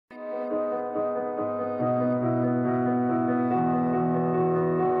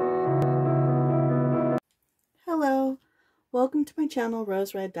Welcome to my channel,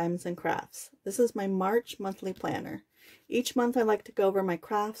 Rose Red Diamonds and Crafts. This is my March monthly planner. Each month I like to go over my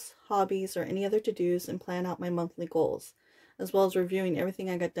crafts, hobbies, or any other to-dos and plan out my monthly goals, as well as reviewing everything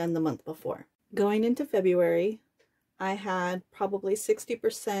I got done the month before. Going into February, I had probably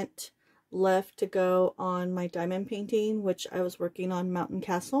 60% left to go on my diamond painting, which I was working on Mountain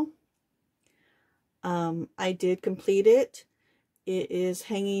Castle. I did complete it. It is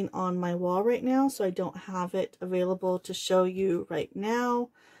hanging on my wall right now, so I don't have it available to show you right now.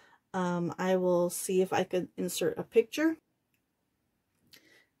 I will see if I could insert a picture.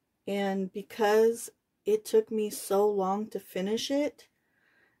 And because it took me so long to finish it,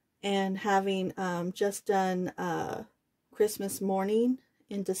 and having just done Christmas morning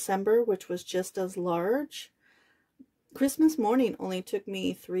in December, which was just as large, Christmas morning only took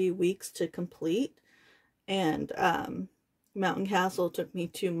me 3 weeks to complete, and Mountain Castle took me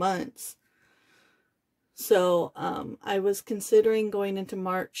 2 months. So I was considering going into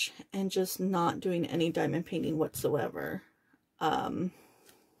March and just not doing any diamond painting whatsoever.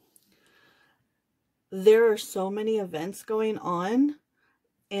 There are so many events going on,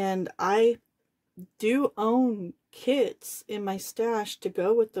 and I do own kits in my stash to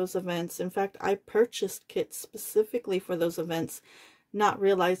go with those events. In fact, I purchased kits specifically for those events, not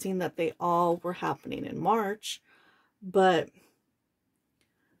realizing that they all were happening in March. But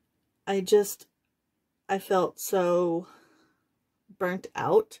I felt so burnt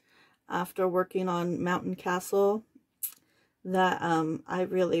out after working on Mountain Castle that I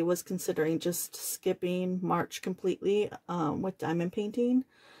really was considering just skipping March completely with diamond painting.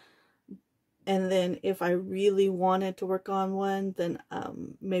 And then if I really wanted to work on one, then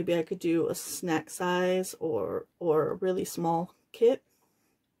maybe I could do a snack size or a really small kit.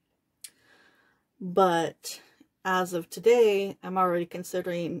 But as of today, I'm already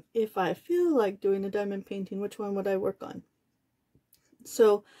considering, if I feel like doing a diamond painting, which one would I work on?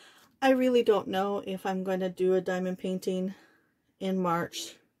 So I really don't know if I'm going to do a diamond painting in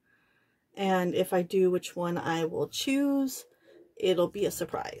March. And if I do, which one I will choose. It'll be a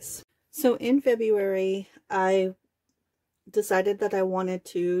surprise. So in February, I decided that I wanted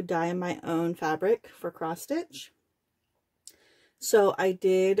to dye my own fabric for cross stitch. So I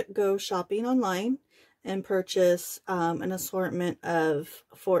did go shopping online and purchase an assortment of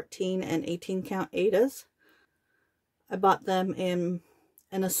 14 and 18 count Adas. I bought them in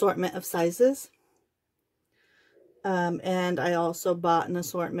an assortment of sizes. And I also bought an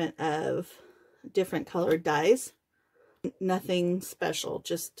assortment of different colored dyes. Nothing special,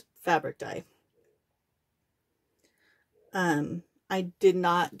 just fabric dye. I did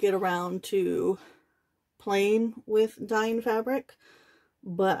not get around to playing with dyeing fabric,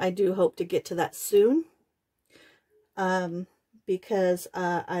 but I do hope to get to that soon. Because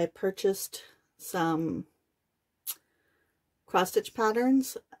I purchased some cross-stitch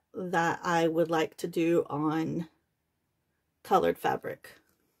patterns that I would like to do on colored fabric.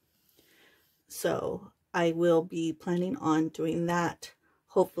 So I will be planning on doing that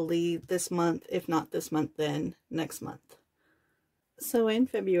hopefully this month. If not this month, then next month. So in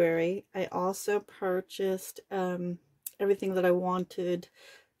February, I also purchased everything that I wanted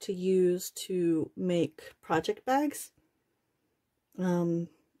to use to make project bags.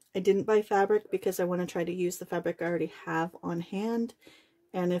 I didn't buy fabric because I want to try to use the fabric I already have on hand,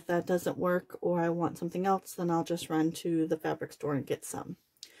 and if that doesn't work or I want something else, then I'll just run to the fabric store and get some.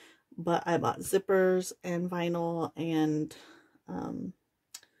 But I bought zippers and vinyl and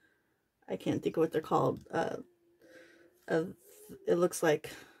I can't think of what they're called. It looks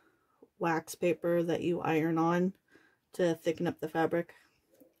like wax paper that you iron on to thicken up the fabric.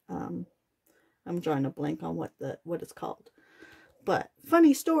 I'm drawing a blank on what it's called. But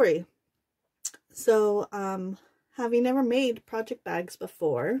funny story. So having never made project bags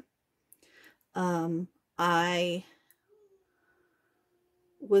before, I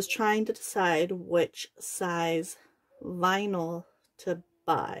was trying to decide which size vinyl to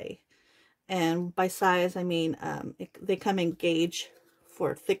buy. And by size, I mean they come in gauge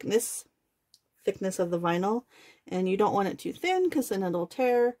for thickness of the vinyl, and you don't want it too thin because then it'll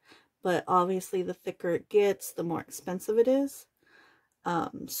tear. But obviously the thicker it gets, the more expensive it is.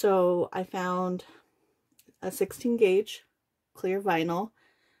 So I found a 16 gauge clear vinyl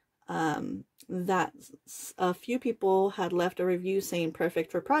that a few people had left a review saying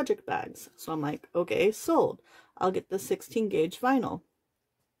perfect for project bags. So I'm like, okay, sold. I'll get the 16 gauge vinyl.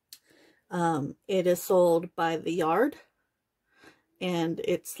 It is sold by the yard, and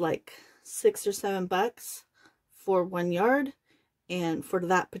it's like $6 or $7 for 1 yard. And for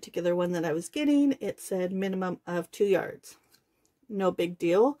that particular one that I was getting, it said minimum of 2 yards. No big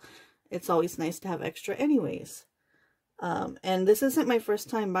deal. It's always nice to have extra anyways. And this isn't my first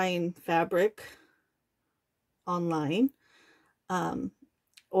time buying fabric online,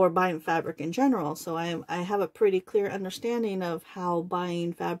 or buying fabric in general, so I have a pretty clear understanding of how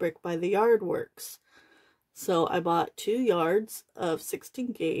buying fabric by the yard works. So I bought 2 yards of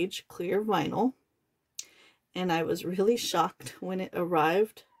 16 gauge clear vinyl, and I was really shocked when it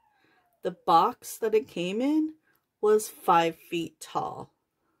arrived. The box that it came in was 5 feet tall.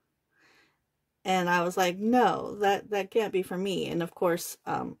 And I was like, no, that can't be for me. And of course,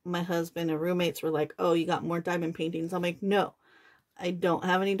 my husband and roommates were like, oh, you got more diamond paintings. I'm like, no, I don't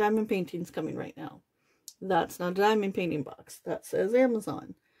have any diamond paintings coming right now. That's not a diamond painting box. That says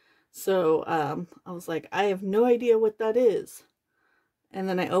Amazon. So I was like, I have no idea what that is. And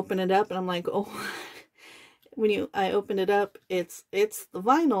then I open it up and I'm like, oh, I opened it up, it's the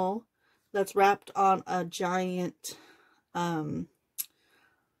vinyl that's wrapped on a giant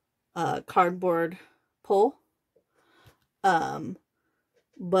cardboard pole.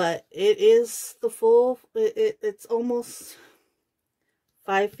 But it is the full, it's almost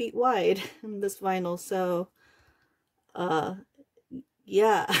 5 feet wide in this vinyl. So,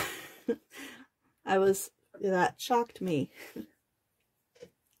 yeah, that shocked me.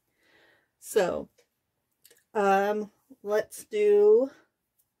 So, let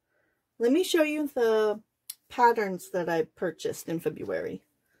me show you the patterns that I purchased in February.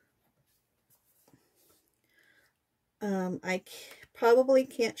 I probably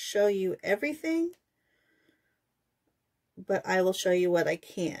can't show you everything, but I will show you what I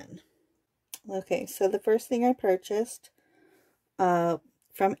can. Okay, so the first thing I purchased from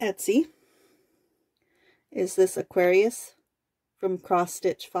Etsy is this Aquarius from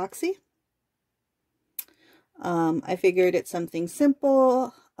CrossStitchFoxy. I figured it's something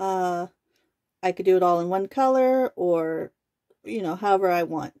simple. I could do it all in one color, or, you know, however I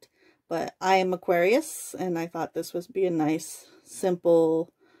want. But I am Aquarius, and I thought this would be a nice,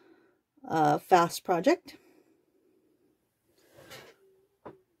 simple, fast project.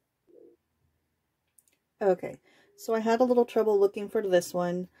 Okay, so I had a little trouble looking for this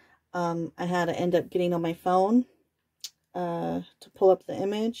one. I had to end up getting on my phone to pull up the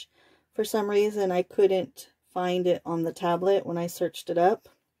image. For some reason, I couldn't find it on the tablet when I searched it up.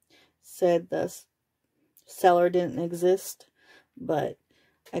 Said the seller didn't exist, but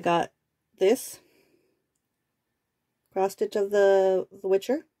I got this cross stitch of the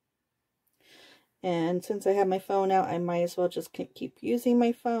Witcher, and since I have my phone out, I might as well just keep using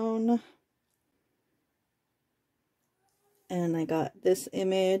my phone. And I got this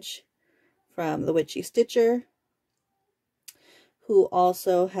image from the Witchy Stitcher, who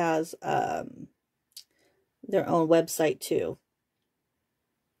also has their own website too,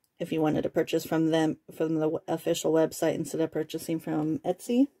 if you wanted to purchase from them, from the official website, instead of purchasing from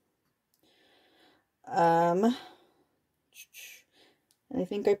Etsy. I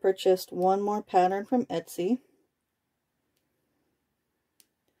think I purchased one more pattern from Etsy.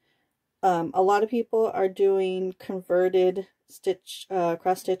 A lot of people are doing converted stitch,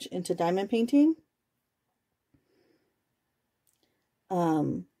 cross stitch into diamond painting.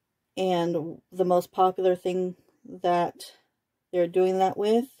 And the most popular thing that they're doing that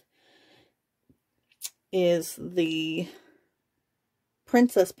with is the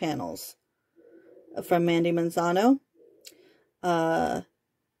princess panels from Mandy Manzano.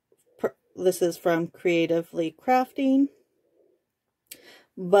 This is from Creatively Crafting.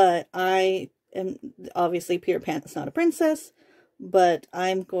 But I am, obviously Peter Pan is not a princess, but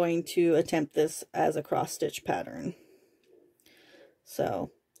I'm going to attempt this as a cross stitch pattern.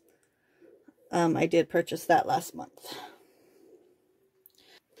 So, I did purchase that last month.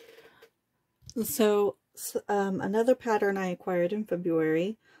 So, another pattern I acquired in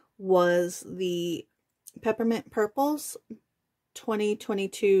February was the Peppermint Purple's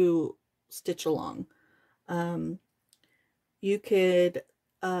 2022 Stitch Along. You could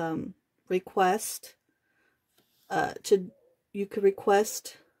request to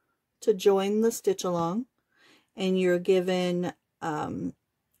join the Stitch Along, and you're given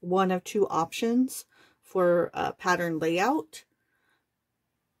one of 2 options for pattern layout.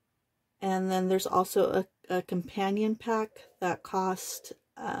 And then there's also a companion pack that cost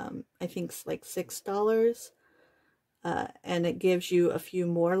I think it's like $6, and it gives you a few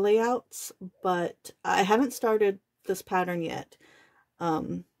more layouts, but I haven't started this pattern yet.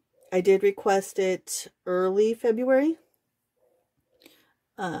 I did request it early February.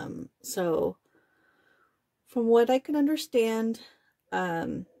 So from what I can understand,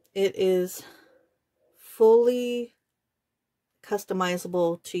 it is fully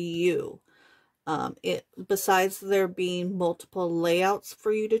customizable to you. Besides there being multiple layouts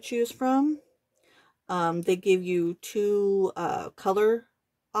for you to choose from, They give you 2 color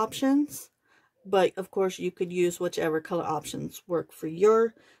options, but of course you could use whichever color options work for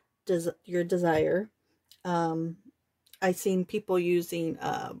your desire. I've seen people using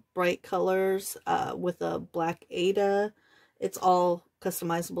bright colors with a black Ada. It's all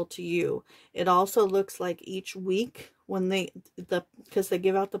customizable to you. It also looks like each week when because they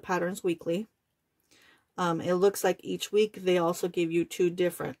give out the patterns weekly. It looks like each week they also give you 2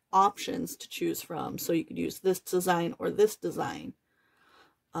 different options to choose from. So you could use this design or this design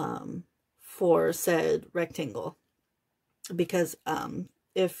for said rectangle. Because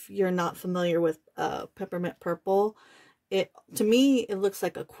if you're not familiar with Peppermint Purple, to me it looks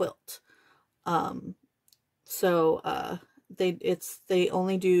like a quilt. They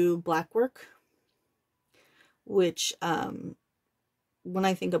only do black work, which when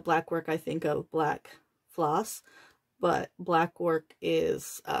I think of black work, I think of black floss, but black work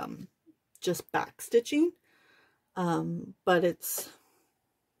is just back stitching. But it's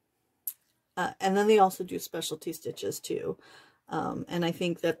and then they also do specialty stitches too. And I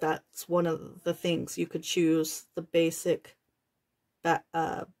think that that's one of the things you could choose: the basic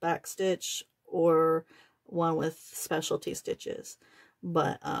back stitch or one with specialty stitches.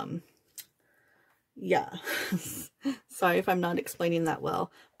 But yeah, sorry if I'm not explaining that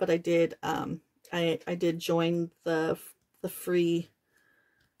well, but I did I did join the free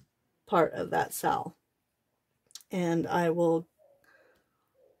part of that sale, and I will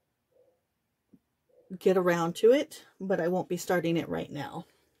get around to it, but I won't be starting it right now.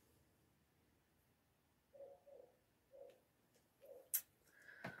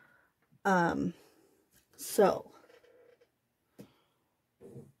 So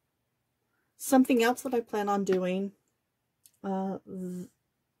something else that I plan on doing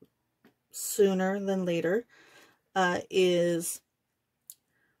sooner than later is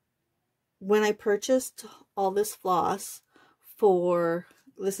when I purchased all this floss for,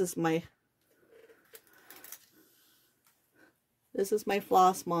 this is my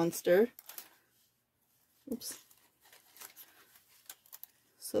floss monster. Oops.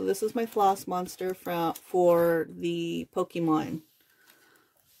 So this is my floss monster for the Pokemon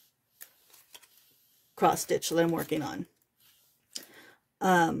cross stitch that I'm working on.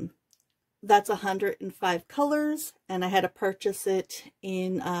 That's 105 colors, and I had to purchase it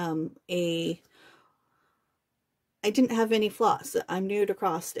in I didn't have any floss. I'm new to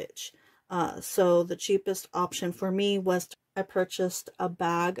cross stitch. So the cheapest option for me was I purchased a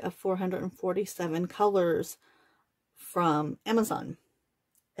bag of 447 colors from Amazon,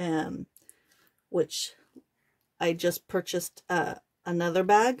 which I just purchased another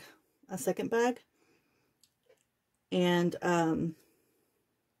bag, a second bag, and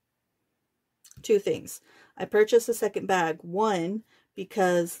 2 things. I purchased a second bag, one,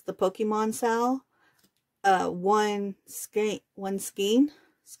 because the Pokemon sale, one skein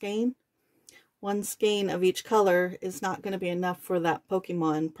of each color is not going to be enough for that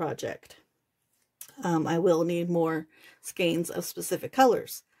Pokemon project. I will need more skeins of specific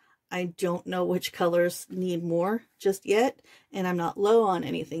colors. I don't know which colors need more just yet, and I'm not low on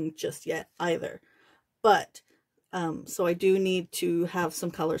anything just yet either. But, so I do need to have some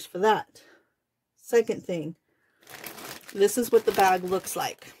colors for that. Second thing, this is what the bag looks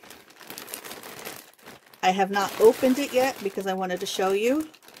like. I have not opened it yet because I wanted to show you.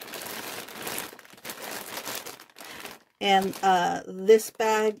 And this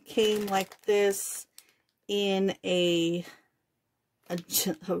bag came like this in a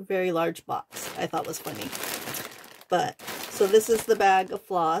very large box. I thought was funny. But, so this is the bag of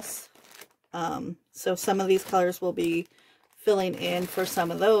floss. So some of these colors will be filling in for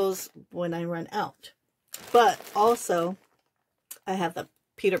some of those when I run out. But also, I have the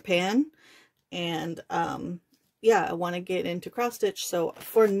Peter Pan, and yeah, I want to get into cross stitch. So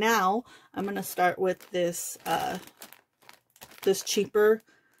for now, I'm going to start with this this cheaper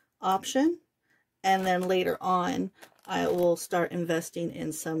option, and then later on I will start investing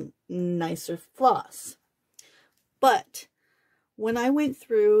in some nicer floss. But when I went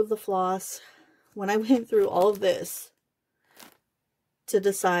through the floss, when I went through all of this to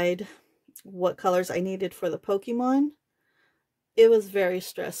decide what colors I needed for the Pokemon, it was very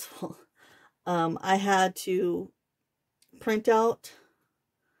stressful. I had to print out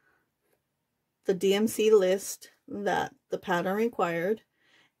the DMC list that the pattern required,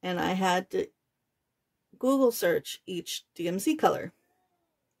 and I had to Google search each DMC color.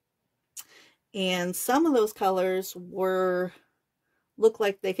 And some of those colors look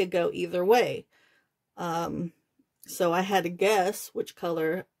like they could go either way. So I had to guess which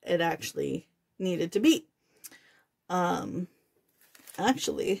color it actually needed to be.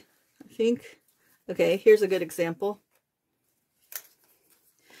 Actually, I think Okay, here's a good example.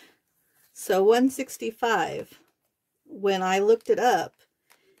 So 165, when I looked it up,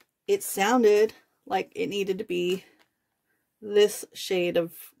 it sounded like it needed to be this shade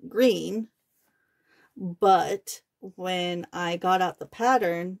of green, but when I got out the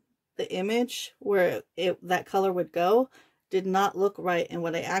pattern, the image where that color would go did not look right, and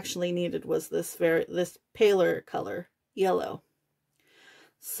what I actually needed was this paler color, yellow.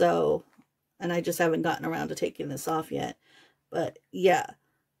 So, and I just haven't gotten around to taking this off yet, but yeah,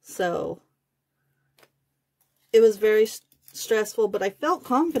 so it was very stressful, but I felt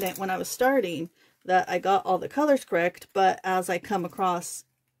confident when I was starting that I got all the colors correct, but as I come across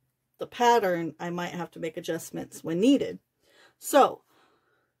the pattern, I might have to make adjustments when needed. So,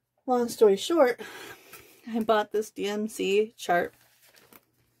 long story short, I bought this DMC chart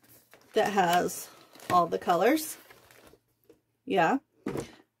that has all the colors. Yeah.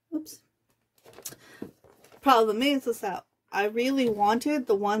 Oops. Problem is that I really wanted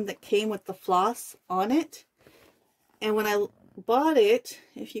the one that came with the floss on it. And when I bought it,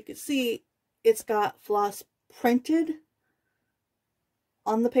 if you could see, it's got floss printed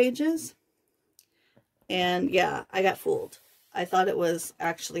on the pages. And yeah, I got fooled. I thought it was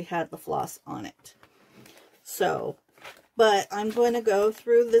actually had the floss on it. So, but I'm going to go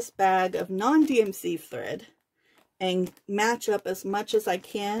through this bag of non-DMC thread and match up as much as I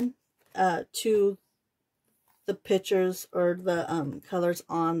can to the pictures or the colors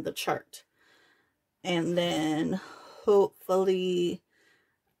on the chart. And then hopefully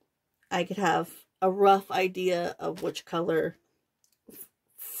I could have a rough idea of which color.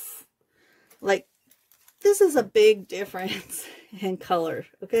 Like, this is a big difference in color,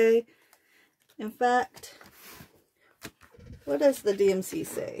 okay? In fact, what does the DMC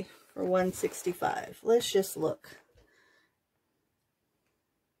say for 165? Let's just look.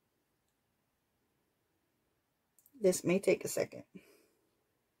 This may take a second.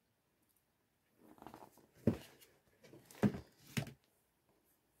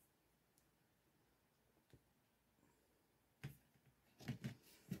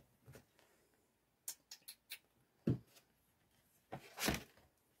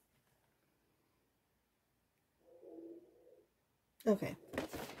 Okay.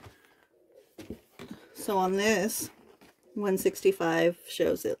 So on this, 165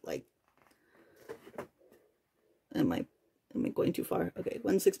 shows it like, am I going too far? Okay,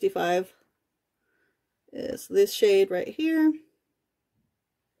 165 is this shade right here.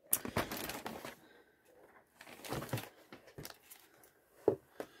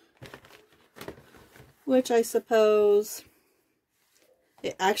 Which I suppose,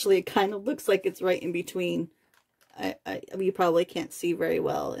 it kind of looks like it's right in between. You probably can't see very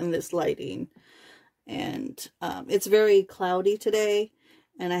well in this lighting. And it's very cloudy today.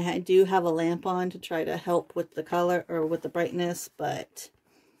 And I do have a lamp on to try to help with the color or with the brightness. But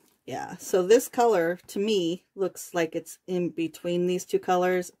yeah, so this color to me looks like it's in between these two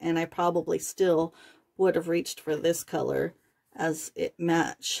colors. And I probably still would have reached for this color as it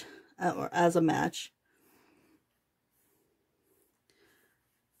match or as a match.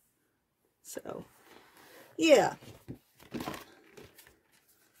 So yeah,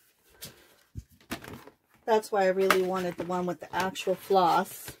 that's why I really wanted the one with the actual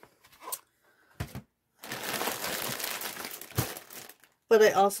floss. But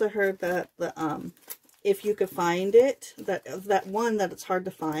I also heard that the if you could find it, that one that it's hard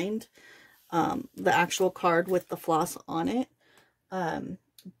to find, the actual card with the floss on it.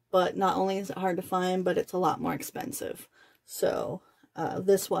 But not only is it hard to find, but it's a lot more expensive. So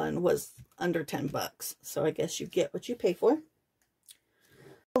this one was under 10 bucks. So I guess you get what you pay for.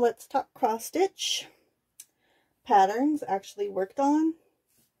 So let's talk cross stitch patterns actually worked on.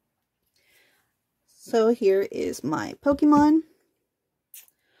 So here is my Pokemon.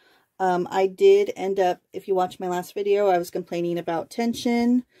 I did end up, if you watched my last video, I was complaining about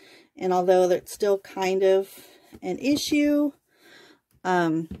tension. And although that's still kind of an issue,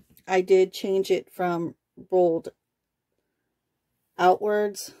 I did change it from rolled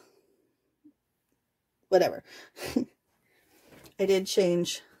outwards. Whatever. I did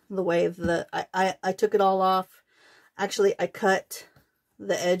change the way I took it all off. Actually, I cut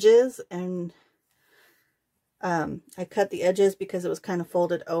the edges and I cut the edges because it was kind of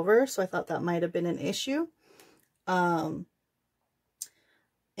folded over, so I thought that might have been an issue. And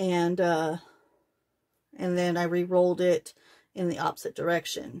then I re-rolled it in the opposite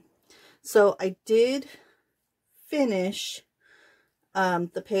direction. So I did finish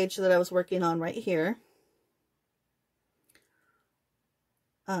the page that I was working on right here.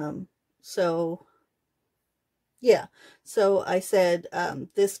 So yeah, so I said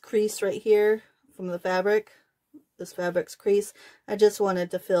this crease right here from the fabric, this fabric's crease. I just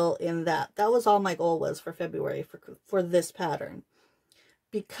wanted to fill in that. That was all my goal was for February for this pattern,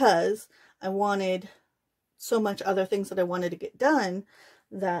 because I wanted so much other things that I wanted to get done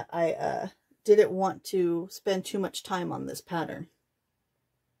that I didn't want to spend too much time on this pattern.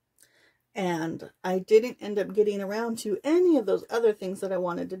 And I didn't end up getting around to any of those other things that I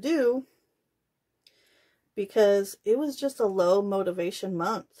wanted to do because it was just a low motivation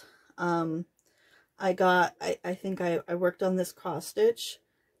month. I think I worked on this cross stitch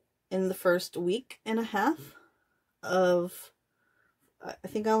in the first week and a half of, I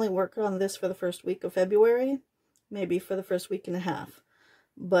think I only worked on this for the first week of February, maybe for the first week and a half.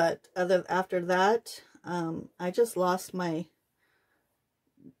 But after that, I just lost my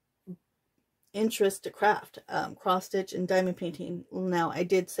interest to craft, cross stitch and diamond painting. Now, I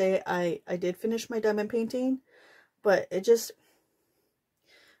did say I did finish my diamond painting, but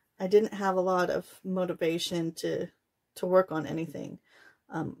I didn't have a lot of motivation to work on anything.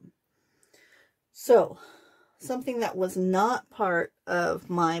 So something that was not part of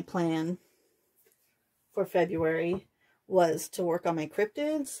my plan for February was to work on my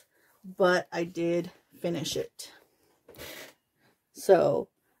cryptids, but I did finish it. So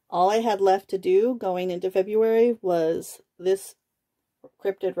all I had left to do going into February was this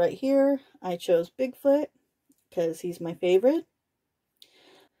cryptid right here. I chose Bigfoot because he's my favorite.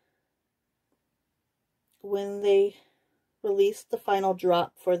 When they released the final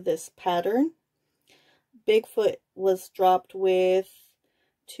drop for this pattern, Bigfoot was dropped with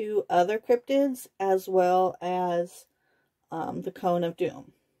 2 other cryptids as well as the Cone of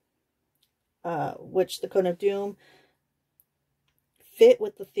Doom, which the Cone of Doom fit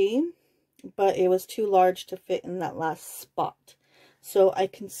with the theme, but it was too large to fit in that last spot. So I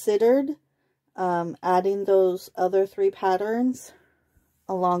considered adding those other 3 patterns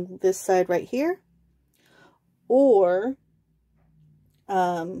along this side right here, or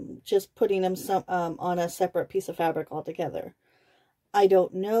just putting them on a separate piece of fabric altogether. I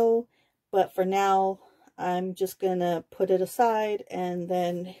don't know, but for now I'm just gonna put it aside, and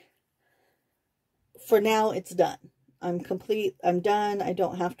then for now it's done. I'm complete. I'm done. I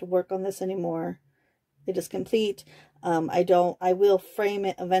don't have to work on this anymore. It is complete. I will frame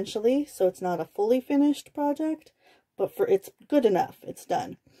it eventually, so it's not a fully finished project, but it's good enough. It's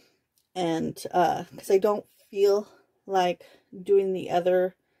done. And because I don't feel like doing the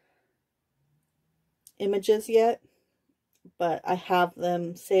other images yet, but I have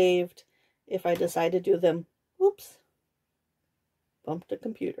them saved if I decide to do them. Whoops. Bumped the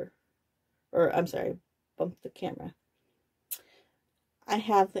computer. Or, I'm sorry, bumped the camera. I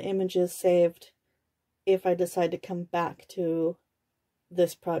have the images saved if I decide to come back to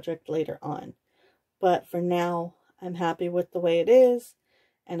this project later on. But for now, I'm happy with the way it is,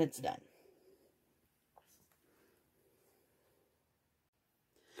 and it's done.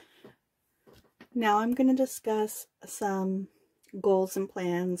 Now I'm going to discuss some goals and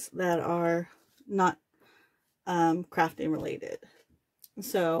plans that are not crafting related.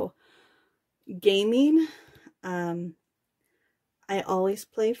 So, gaming, I always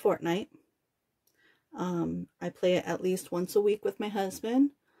play Fortnite. I play it at least once a week with my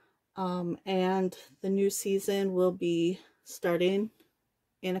husband. And the new season will be starting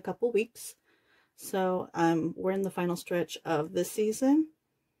in a couple weeks. So we're in the final stretch of this season,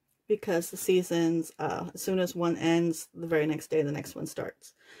 because the seasons, as soon as one ends, the very next day the next one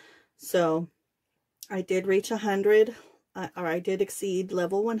starts. So I did reach 100, or I did exceed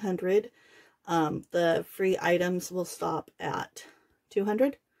level 100. The free items will stop at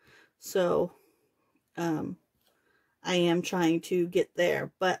 200. So I am trying to get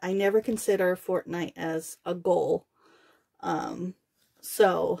there, but I never consider Fortnite as a goal.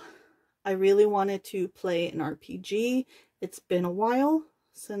 So I really wanted to play an RPG. It's been a while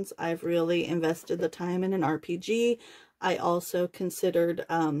since I've really invested the time in an RPG. I also considered,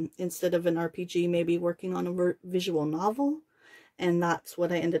 instead of an RPG, maybe working on a visual novel. And that's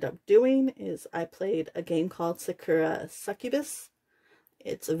what I ended up doing, is I played a game called Sakura Succubus.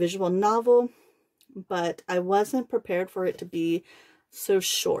 It's a visual novel, but I wasn't prepared for it to be so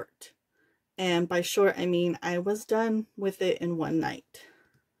short. And by short, I mean I was done with it in one night.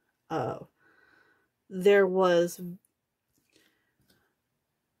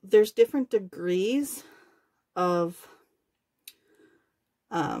 There's different degrees of,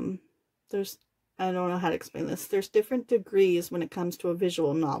 I don't know how to explain this. There's different degrees when it comes to a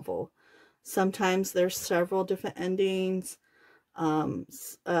visual novel. Sometimes there's several different endings,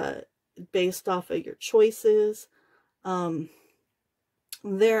 based off of your choices.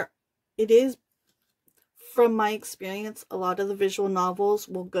 It is, from my experience, a lot of the visual novels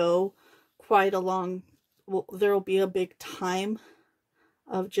will go quite a long, well, there will be a big time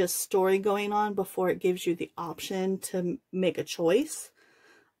of just story going on before it gives you the option to make a choice.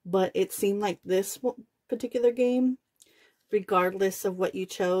 But it seemed like this particular game, regardless of what you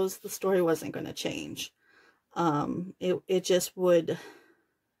chose, the story wasn't going to change. It just would,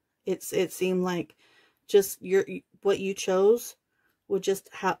 it seemed like just what you chose would just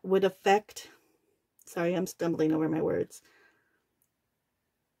would affect, sorry, I'm stumbling over my words.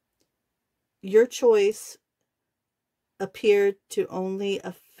 Your choice appeared to only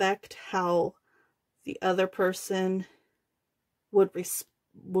affect how the other person would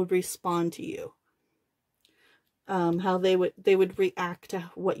respond to you. How they would react to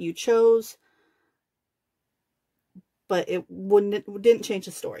what you chose, but it didn't change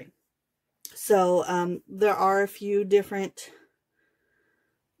the story. So there are a few different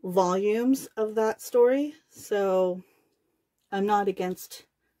volumes of that story, so I'm not against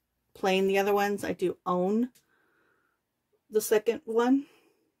playing the other ones. I do own the second one,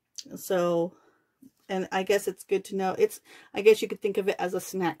 so, and I guess it's good to know, I guess you could think of it as a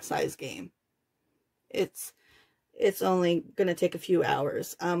snack size game. It's only going to take a few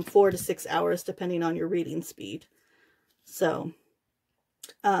hours, 4 to 6 hours depending on your reading speed. So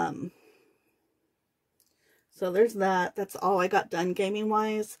so there's that. That's all I got done gaming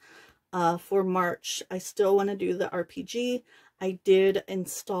wise. For March, I still want to do the RPG. I did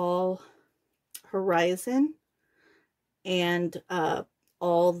install Horizon and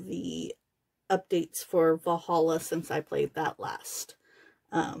all the updates for Valhalla since I played that last.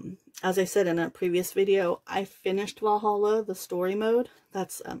 As I said in a previous video, I finished Valhalla, the story mode.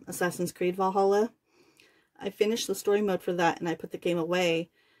 That's Assassin's Creed Valhalla. I finished the story mode for that and I put the game away,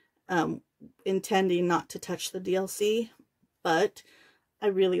 intending not to touch the DLC, but I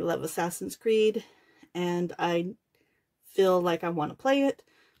really love Assassin's Creed and I feel like I want to play it.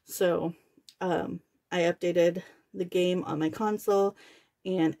 So I updated the game on my console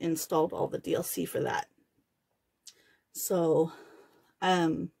and installed all the DLC for that. So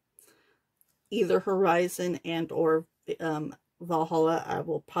either Horizon and or Valhalla I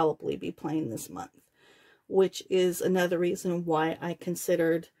will probably be playing this month, which is another reason why I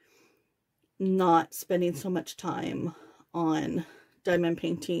considered not spending so much time on diamond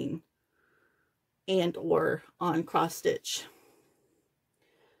painting and or on cross stitch.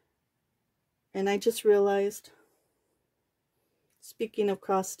 And I just realized, speaking of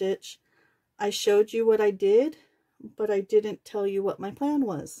cross stitch, I showed you what I did, but I didn't tell you what my plan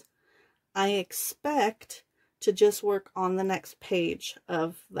was. I expect to just work on the next page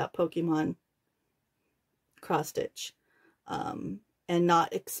of that Pokemon cross stitch. And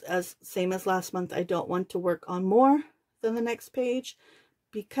not same as last month, I don't want to work on more than the next page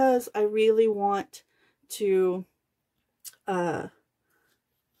because I really want to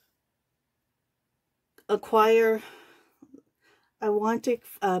acquire, I want to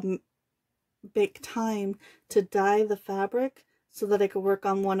make time to dye the fabric so that I could work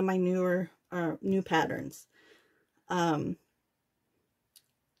on one of my new patterns. I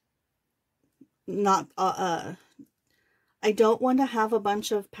don't want to have a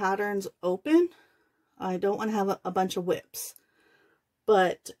bunch of patterns open. I don't want to have a bunch of whips,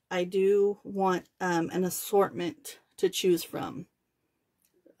 but I do want an assortment to choose from.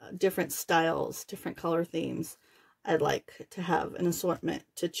 Different styles, different color themes. I'd like to have an assortment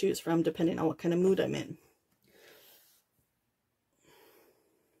to choose from depending on what kind of mood I'm in.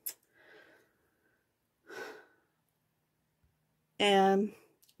 And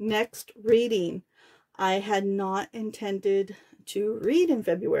next, reading. I had not intended to read in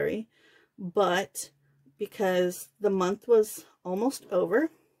February, but because the month was almost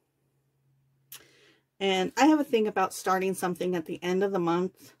over, and I have a thing about starting something at the end of the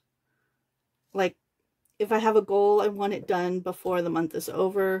month. Like, if I have a goal, I want it done before the month is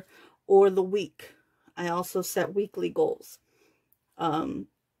over, or the week. I also set weekly goals.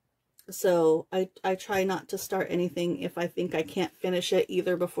 So I try not to start anything if I think I can't finish it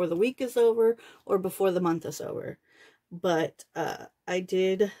either before the week is over or before the month is over. But I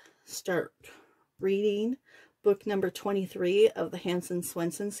did start reading book number 23 of the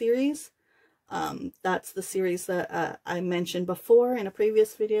Swensen series. That's the series that I mentioned before in a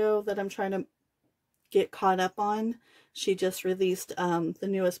previous video that I'm trying to get caught up on. She just released the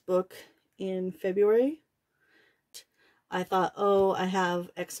newest book in February. I thought, oh, I have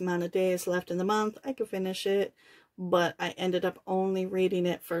X amount of days left in the month, I could finish it, but I ended up only reading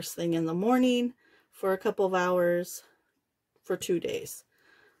it first thing in the morning for a couple of hours for 2 days.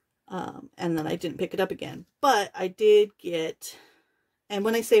 And then I didn't pick it up again. But I did get, and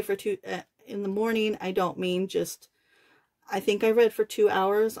when I say for in the morning, I don't mean just, I think I read for 2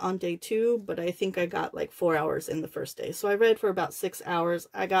 hours on day 2, but I think I got like 4 hours in the first day. So I read for about 6 hours.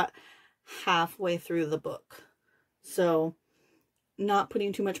 I got halfway through the book. So not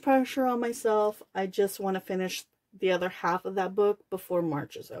putting too much pressure on myself. I just want to finish the other half of that book before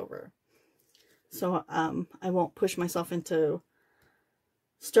March is over. So I won't push myself into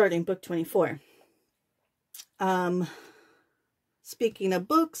starting book 24. Speaking of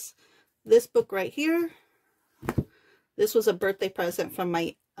books, this book right here, this was a birthday present from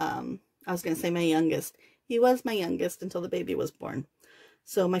my, I was going to say my youngest. He was my youngest until the baby was born.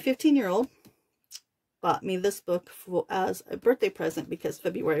 So my 15-year-old bought me this book as a birthday present because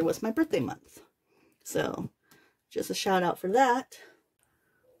February was my birthday month. So just a shout out for that.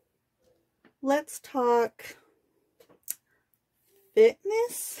 Let's talk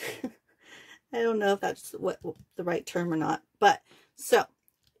fitness. I don't know if that's what the right term or not. But so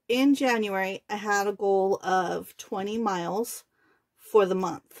in January, I had a goal of 20 miles for the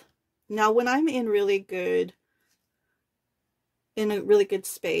month. Now, when I'm in a really good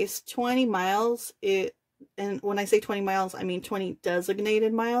space, 20 miles, and when I say 20 miles, I mean 20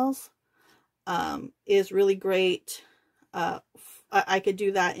 designated miles, is really great. I could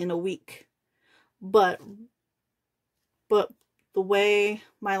do that in a week. But the way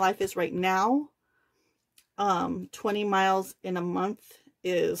my life is right now, 20 miles in a month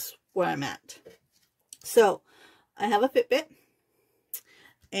is where I'm at. So I have a Fitbit,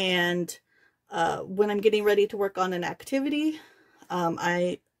 and when I'm getting ready to work on an activity,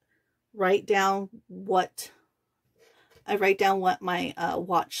 I write down what my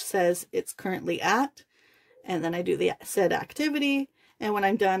watch says it's currently at, and then I do the said activity, and when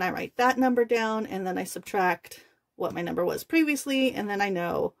I'm done, I write that number down, and then I subtract what my number was previously, and then I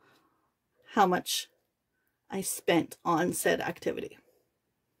know how much I spent on said activity.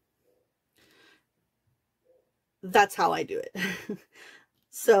 That's how I do it.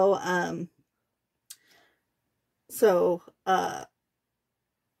 So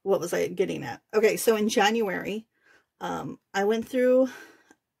what was I getting at? Okay, so in January, I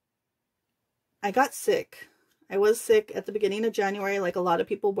got sick. I was sick at the beginning of January, like a lot of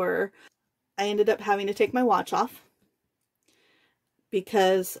people were. I ended up having to take my watch off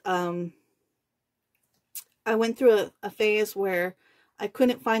because I went through a phase where I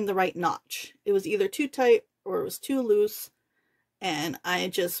couldn't find the right notch. It was either too tight or it was too loose, and I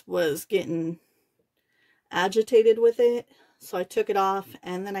just was getting agitated with it. So I took it off,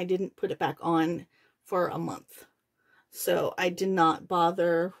 and then I didn't put it back on for a month. So I did not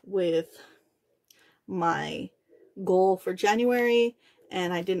bother with my goal for January,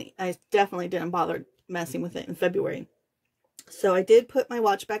 and I definitely didn't bother messing with it in February. So I did put my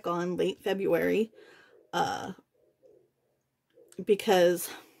watch back on late February,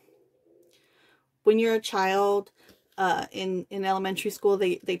 because when you're a child, in elementary school,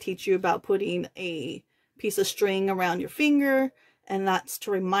 they teach you about putting a piece of string around your finger, and that's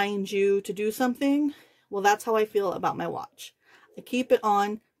to remind you to do something. Well, that's how I feel about my watch. I keep it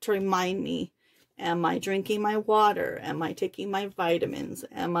on to remind me, am I drinking my water? Am I taking my vitamins?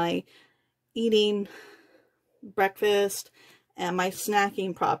 Am I eating breakfast? Am I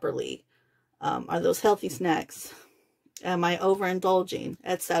snacking properly? Are those healthy snacks? Am I overindulging?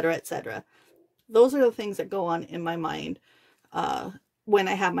 Etc., etc. Those are the things that go on in my mind when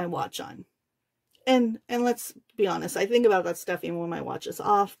I have my watch on. And let's be honest, I think about that stuff even when my watch is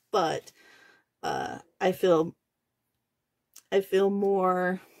off, but I feel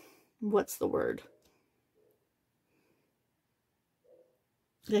more, what's the word?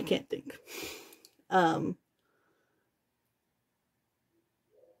 I can't think.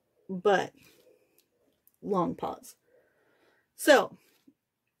 But long pause. So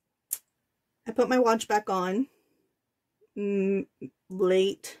I put my watch back on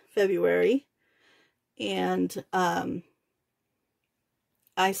late February, and I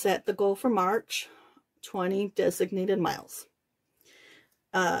set the goal for March, 20 designated miles.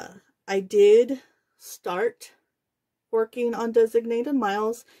 I did start working on designated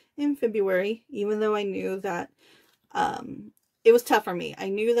miles in February, even though I knew that it was tough for me. I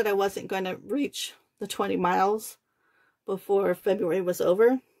knew that I wasn't going to reach the 20 miles before February was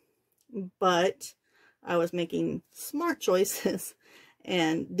over, but I was making smart choices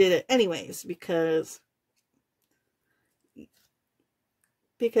and did it anyways because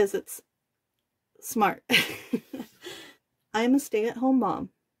it's smart. I'm a stay-at-home mom.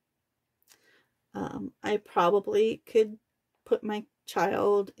 I probably could put my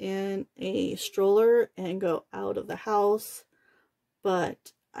child in a stroller and go out of the house,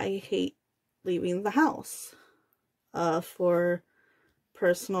 but I hate leaving the house for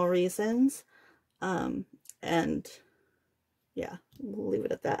personal reasons. And yeah, we'll leave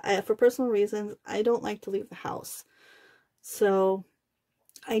it at that. For personal reasons, I don't like to leave the house. So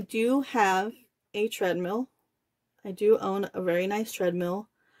I do have a treadmill. I do own a very nice treadmill.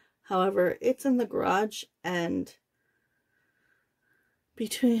 However, it's in the garage, and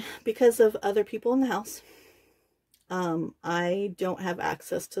because of other people in the house, I don't have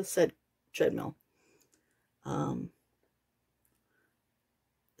access to said treadmill.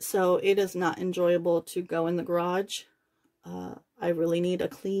 So it is not enjoyable to go in the garage. I really need a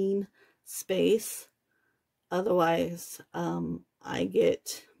clean space. Otherwise, my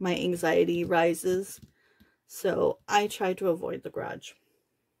anxiety rises. So I try to avoid the garage.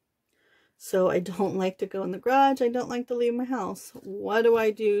 So I don't like to go in the garage. I don't like to leave my house. What do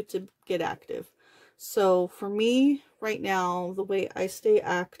I do to get active? So for me right now, the way I stay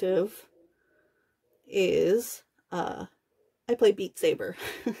active is I play Beat Saber.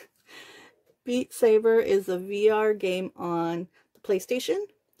 Beat Saber is a VR game on the PlayStation,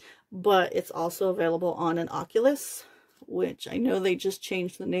 but it's also available on an Oculus, which I know they just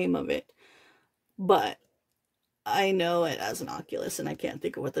changed the name of it, but I know it as an Oculus and I can't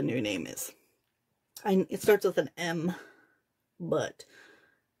think of what the new name is. It starts with an M, but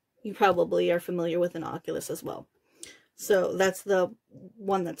you probably are familiar with an Oculus as well. So that's the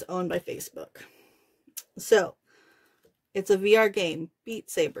one that's owned by Facebook. So it's a VR game,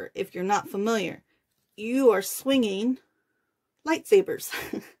 Beat Saber. If you're not familiar, you are swinging lightsabers.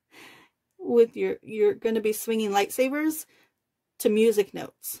 You're going to be swinging lightsabers to music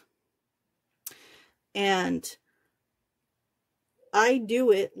notes. And I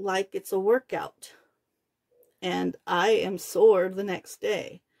do it like it's a workout. And I am sore the next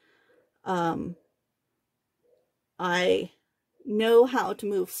day. I know how to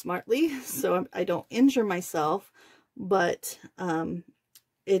move smartly, so I don't injure myself, but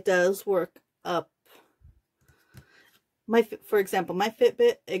it does work up. For example, my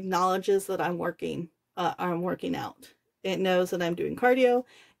Fitbit acknowledges that I'm working out. It knows that I'm doing cardio.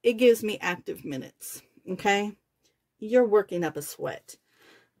 It gives me active minutes. Okay, you're working up a sweat.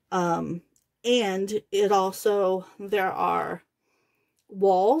 And it also, there are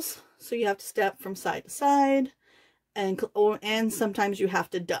walls, so you have to step from side to side, and sometimes you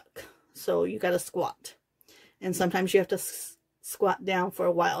have to duck, so you got to squat, and sometimes you have to squat down for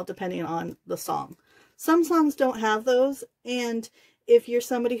a while depending on the song. Some songs don't have those, and if you're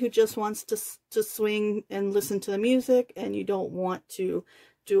somebody who just wants to swing and listen to the music and you don't want to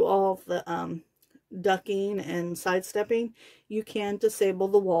do all of the ducking and sidestepping, you can disable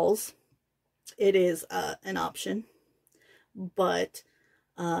the walls. It is an option, but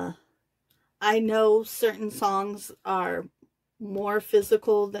I know certain songs are more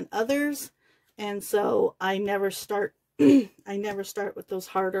physical than others, and so I never start with those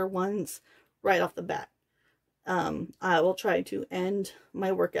harder ones right off the bat. I will try to end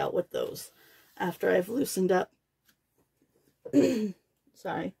my workout with those after I've loosened up.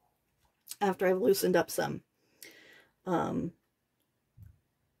 Sorry. After I've loosened up some.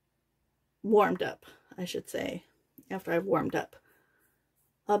 Warmed up, I should say. After I've warmed up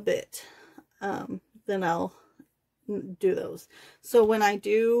a bit, then I'll do those. So when I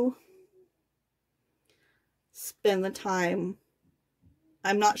do spend the time,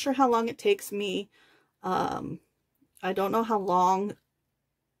 I'm not sure how long it takes me. I don't know how long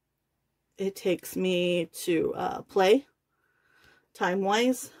it takes me to play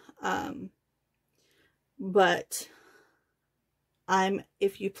time-wise, but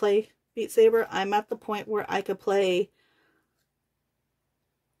if you play Beat Saber, I'm at the point where I could play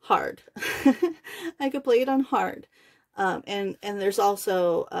hard. I could play it on hard. And there's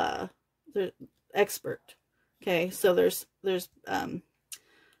also there's expert. Okay, so there's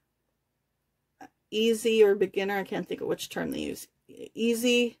easy or beginner. I can't think of which term they use.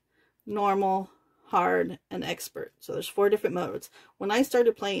 Easy, normal, hard, and expert. So there's 4 different modes. When I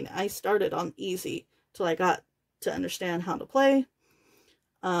started playing, I started on easy till I got to understand how to play.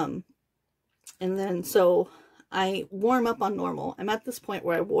 And then, so I warm up on normal. I'm at this point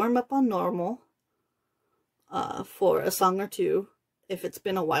where I warm up on normal for a song or two if it's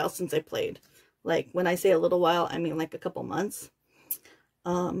been a while since I played. Like, when I say a little while, I mean like a couple months.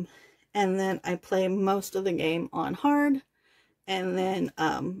 And then I play most of the game on hard. And then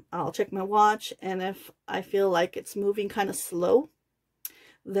I'll check my watch. And if I feel like it's moving kind of slow,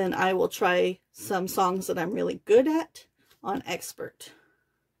 then I will try some songs that I'm really good at on expert.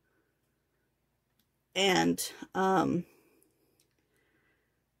 And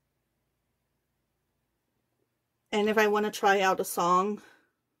if I want to try out a song,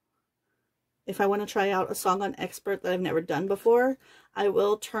 on expert that I've never done before, I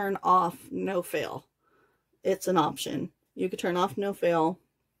will turn off no fail. It's an option. You could turn off no fail,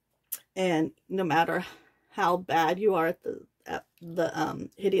 and no matter how bad you are at the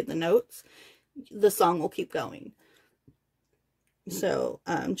hitting the notes, the song will keep going. So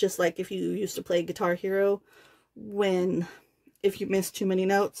just like if you used to play Guitar Hero, if you missed too many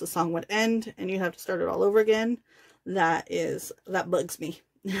notes, the song would end and you have to start it all over again. That bugs me.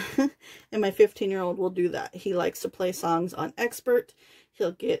 And my 15-year-old will do that. He likes to play songs on expert.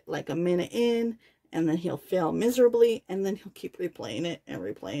 He'll get like a minute in, and then he'll fail miserably, and then he'll keep replaying it and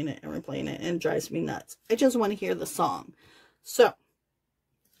replaying it and replaying it, and it drives me nuts. I just want to hear the song. So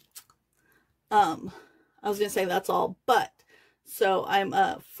I was gonna say that's all, but so I'm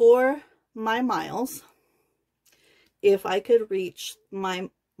for my miles, if I could reach my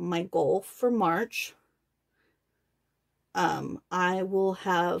goal for March, I will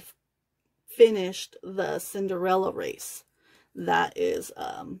have finished the Cinderella race. That is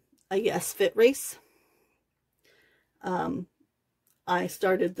a Yes.fit race. I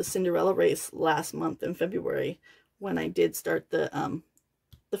started the Cinderella race last month in February, when I did start the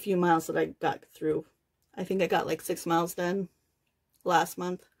few miles that I got through. I think I got like 6 miles done last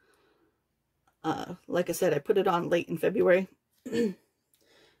month. Like I said, I put it on late in February. And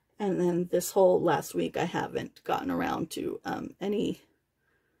then this whole last week, I haven't gotten around to any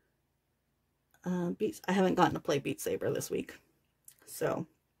beats. I haven't gotten to play Beat Saber this week. So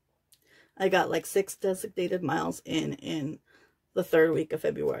I got like 6 designated miles in the 3rd week of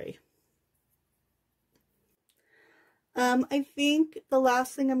February. I think the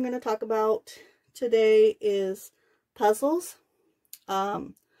last thing I'm going to talk about today is puzzles.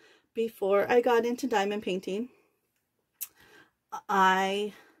 Before I got into diamond painting,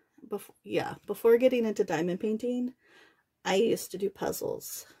 before getting into diamond painting, I used to do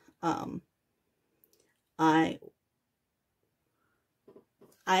puzzles. I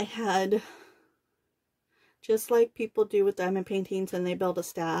had, just like people do with diamond paintings and they build a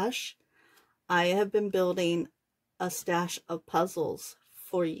stash, I have been building a stash of puzzles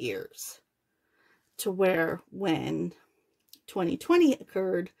for years, to where when 2020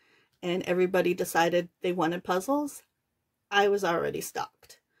 occurred and everybody decided they wanted puzzles, I was already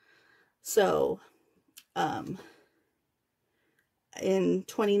stocked. So in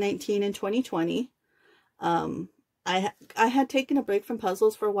 2019 and 2020, I had taken a break from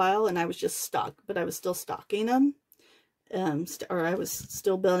puzzles for a while, and I was just stuck, but I was still stocking them, or I was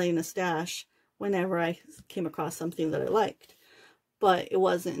still building a stash whenever I came across something that I liked. But it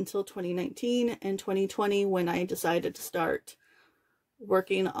wasn't until 2019 and 2020 when I decided to start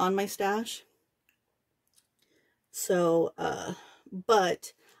working on my stash. So,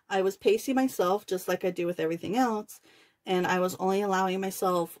 but I was pacing myself just like I do with everything else, and I was only allowing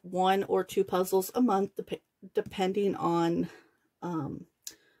myself 1 or 2 puzzles a month, depending on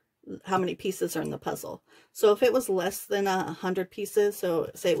how many pieces are in the puzzle. So if it was less than 100 pieces, so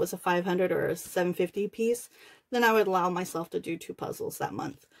say it was a 500 or a 750 piece, then I would allow myself to do 2 puzzles that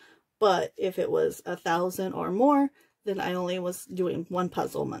month. But if it was 1,000 or more, then I only was doing 1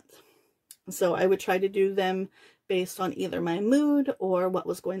 puzzle a month. So I would try to do them based on either my mood or what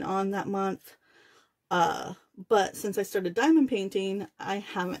was going on that month. But since I started diamond painting, I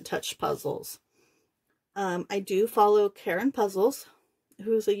haven't touched puzzles. I do follow Karen Puzzles,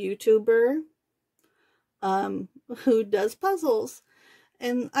 who's a YouTuber who does puzzles.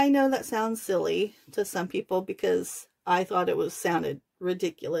 And I know that sounds silly to some people because I thought it sounded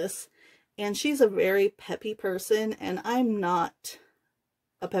ridiculous. And she's a very peppy person, and I'm not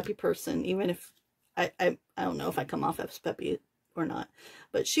a peppy person, even if I don't know if I come off as peppy or not.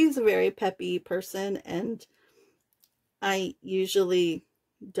 But she's a very peppy person, and I usually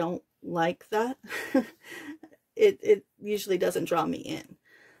don't like that. It usually doesn't draw me in.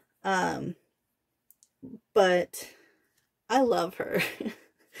 But I love her.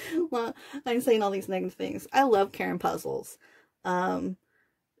 Well, I'm saying all these negative things. I love Karen Puzzles.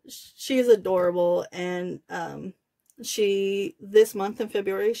 She's adorable, and this month in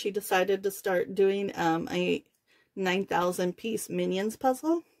February, she decided to start doing a 9,000 piece Minions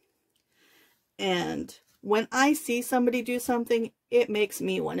puzzle. And when I see somebody do something, it makes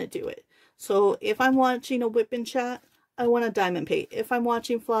me want to do it. So if I'm watching a whip and chat, I want to diamond paint. If I'm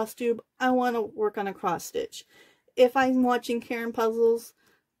watching Floss Tube, I want to work on a cross stitch. If I'm watching Karen Puzzles,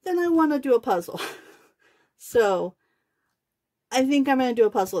 then I want to do a puzzle. So I think I'm going to do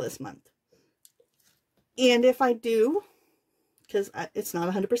a puzzle this month. And if I do, because it's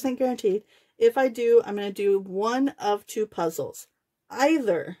not 100% guaranteed, if I do, I'm going to do 1 of 2 puzzles.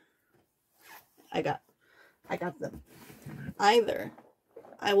 Either, I got them. Either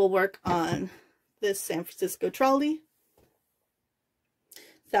I will work on this San Francisco trolley,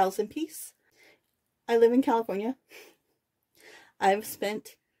 1,000 piece. I live in California, I've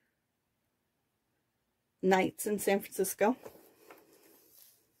spent nights in San Francisco.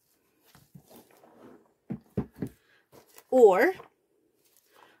 Or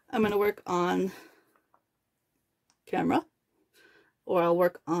I'm going to work on camera, or I'll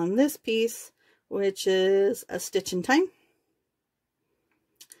work on this piece, which is a stitch in time.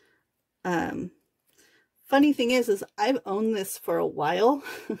 Funny thing is I've owned this for a while.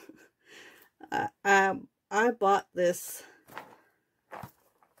 I bought this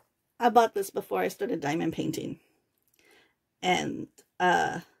before I started diamond painting. And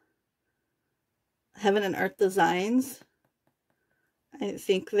Heaven and Earth Designs, I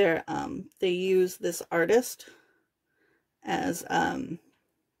think they're they use this artist as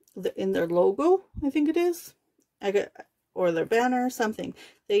in their logo, I think it is, or their banner or something.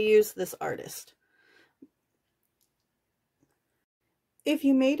 They use this artist. If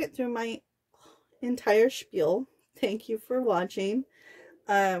you made it through my entire spiel, thank you for watching.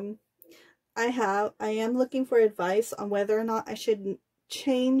 I am looking for advice on whether or not I should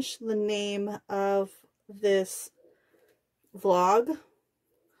change the name of this vlog.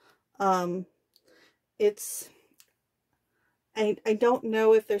 I don't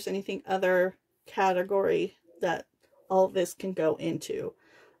know if there's anything other category that all this can go into.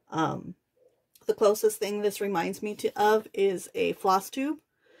 The closest thing this reminds me of is a floss tube.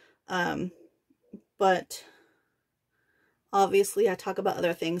 But obviously I talk about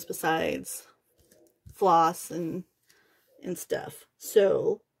other things besides floss and stuff.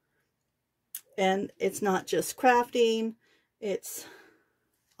 So, and it's not just crafting, it's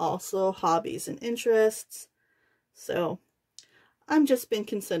also hobbies and interests. So I've just been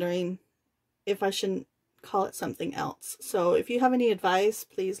considering if I shouldn't call it something else. So if you have any advice,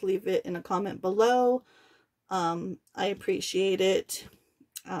 please leave it in a comment below. I appreciate it.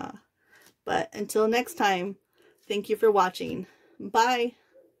 But until next time, thank you for watching. Bye.